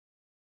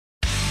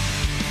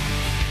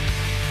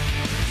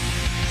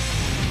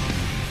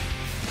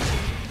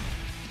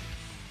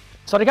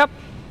สวัสดีครับ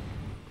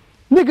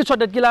นี่คือช็อต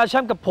เด็ดกีฬาแช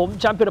มป์กับผม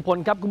แชมป์พิรพล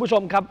ครับคุณผู้ช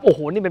มครับโอ้โห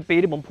นี่เป็นปี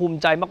ที่ผมภูมิ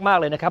ใจมากๆ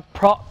เลยนะครับเพ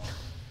ราะ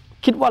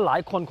คิดว่าหลาย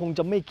คนคงจ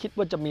ะไม่คิด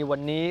ว่าจะมีวัน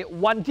นี้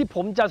วันที่ผ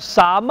มจะ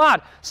สามารถ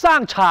สร้า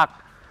งฉาก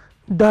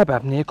ได้แบ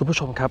บนี้คุณผู้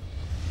ชมครับ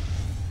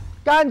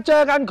การเจ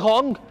อกันขอ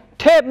ง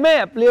เทพเม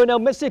พลีโอเนล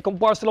เมสซี่ของ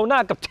บาร์เซโลนา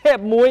กับเทพ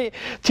มุ้ย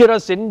ธีร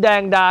ศิลป์แด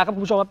งดาครับคุ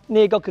ณผู้ชมครับ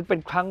นี่ก็คือเป็น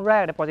ครั้งแร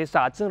กในประวัติศ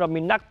าสตร์ซึ่งเรา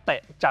มีนักเต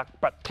ะจาก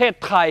ประเทศ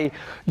ไทย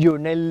อยู่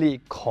ในลีก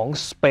ของ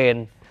สเปน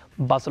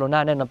บาร์เซโลนา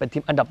แน่นอนเป็นที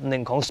มอันดับหนึ่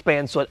งของสเป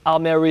นส่วนอัล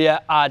เมเรีย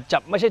อาจจะ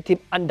ไม่ใช่ทีม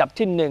อันดับ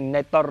ที่หนึ่งใน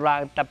ตารา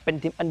งแต่เป็น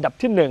ทีมอันดับ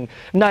ที่หนึ่ง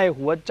ใน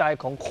หัวใจ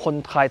ของคน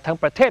ไทยทั้ง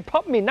ประเทศเพรา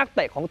ะมีนักเ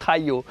ตะของไทย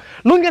อยู่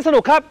ลุ้นกันสนุ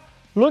กครับ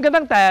ลุ้นกัน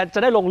ตั้งแต่จะ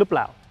ได้ลงหรือเป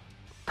ล่า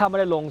ถ้าไม่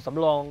ได้ลงส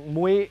ำรอง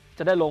มุ้ยจ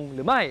ะได้ลงห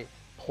รือไม่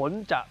ผล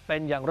จะเป็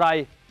นอย่างไร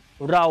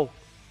เรา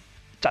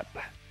จัดไป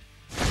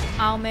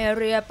อัลเมเ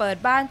รียเปิด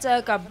บ้านเจอ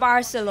กับบา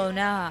ร์เซโล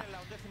นา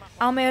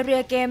อัลเมเรี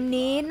ยเกม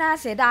นี้น่า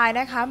เสียดาย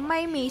นะคะไม่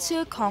มีชื่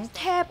อของเ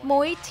ทพ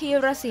มุ้ยธี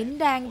รศิลป์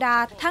แดงดา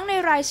ทั้งใน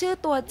รายชื่อ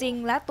ตัวจริง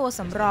และตัว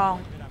สำรอง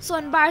ส่ว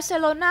นบาร์เซ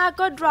โลนา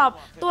ก็ดรอป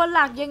ตัวห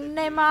ลักอย่างเน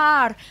ย์มา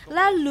ร์แล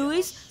ะลุย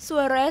ส์ซั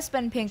วเรสเ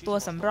ป็นเพียงตัว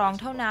สำรอง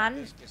เท่านั้น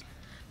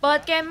เปิด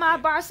เกมมา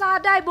บาร์ซ่า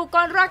ได้บุก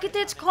ก่อนราคิ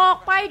ติชโคก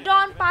ไปด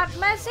อนปัด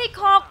เมสซี่โ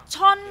คกช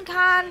นค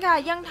านค่ะ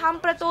ยังท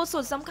ำประตูสุ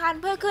ดสำคัญ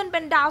เพื่อขึ้นเป็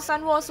นดาวซั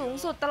นโวสูง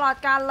สุดตลอด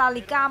การลา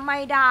ลิก้าไม่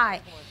ได้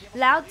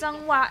แล้วจัง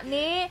หวะ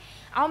นี้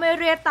อัลเม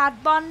เรียตัด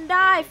บอลไ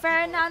ด้เฟ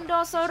ร์นันโด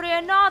โซเรีย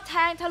โนแท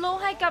งทะลุ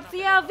ให้กับเ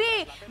ซียวี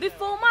บิ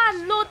ฟูมา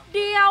หลุดเ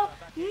ดียว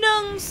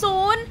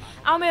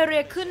 1-0 อัลเมเรี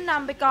ยขึ้นน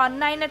ำไปก่อน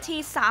ในนาที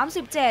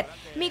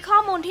 37 มีข้อ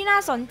มูลที่น่า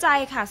สนใจ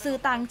ค่ะสื่อ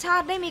ต่างชา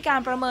ติได้มีกา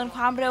รประเมินค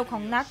วามเร็วขอ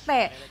งนักเต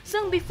ะ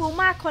ซึ่งบิฟู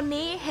มาคน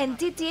นี้เห็น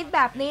จี๊ดๆแบ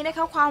บนี้นะค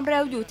ะความเร็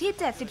วอยู่ที่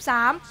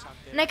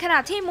 73 ในขณะ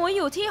ที่มุ้ยอ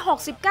ยู่ที่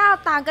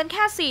 69 ต่างกันแ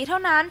ค่ 4 เท่า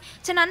นั้น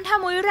ฉะนั้นถ้า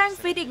มุ้ยแร่ง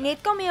ฟิตอีกนิด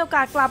ก็มีโอก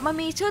าสกลับมา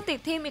มีชื่อติด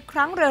ทีมอีกค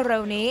รั้งเร็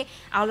วๆนี้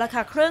เอาละค่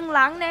ะครึ่งห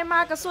ลังเนย์มา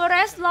ร์กับซัวเร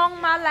สลง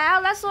มาแล้ว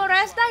และซัวเร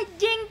สได้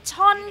ยิงช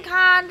นค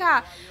านค่ะ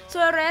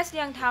ซัวเรส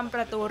ยังทำป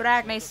ระตูแร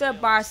กในเสื้อ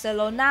บาร์เซโ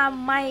ลนา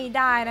ไม่ไ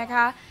ด้นะค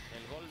ะ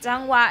จั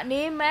งหวะ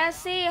นี้เมส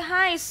ซี่ใ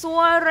ห้ซั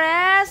วเร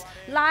ส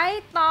ไหล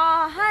ต่อ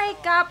ให้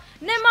กับ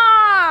เนย์มา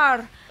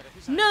ร์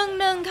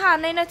 1-1 ค่ะ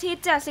ในนาที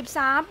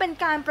 73 เป็น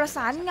การประส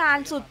านงาน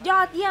สุดยอ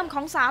ดเยี่ยมข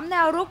อง 3 แน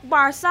วรุกบ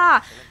าร์ซ่า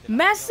เ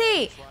มสซี่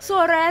ซั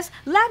วเรส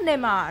และเน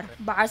ย์มาร์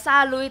บาร์ซ่า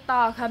ลุยต่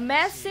อค่ะเม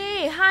สซี่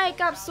ให้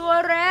กับซัว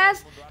เรส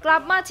กลั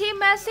บมาที่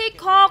เมสซี่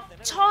โคก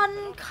ชน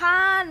ค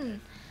าน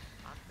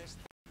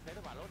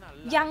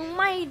ยัง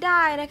ไม่ไ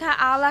ด้นะคะ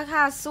เอาละ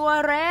ค่ะซัว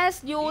เรส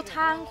อยู่ท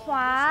างขว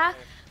า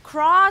คร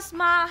อส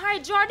มาให้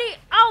จอร์ดี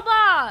อัลบ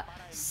า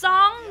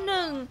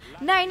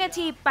 2-1 ในนา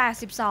ที 82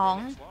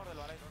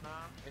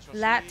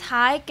และ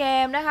ท้ายเก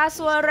มนะคะ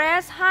ซัวเร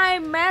สให้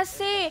เมส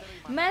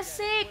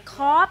ซี่ข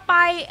อไป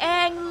เอ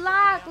งล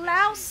ากแ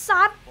ล้ว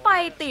ซัดไป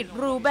ติด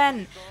รูเบน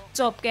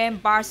จบเกม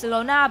บาร์เซโล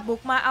นาบุ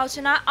กมาเอาช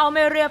นะอัลเม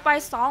เรียไป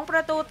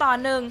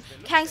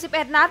2-1แข่ง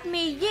11นัด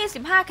มี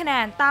25คะแน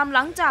นตามห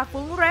ลังจาก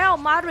ฝูงเรอัล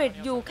มาดริด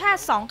อยู่แค่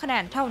2คะแน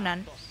นเท่านั้น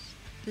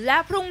และ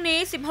พรุ่งนี้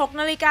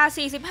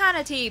 16:45 น.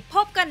พ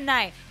บกันใน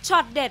ช็อ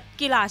ตเด็ด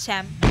กีฬาแช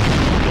มป์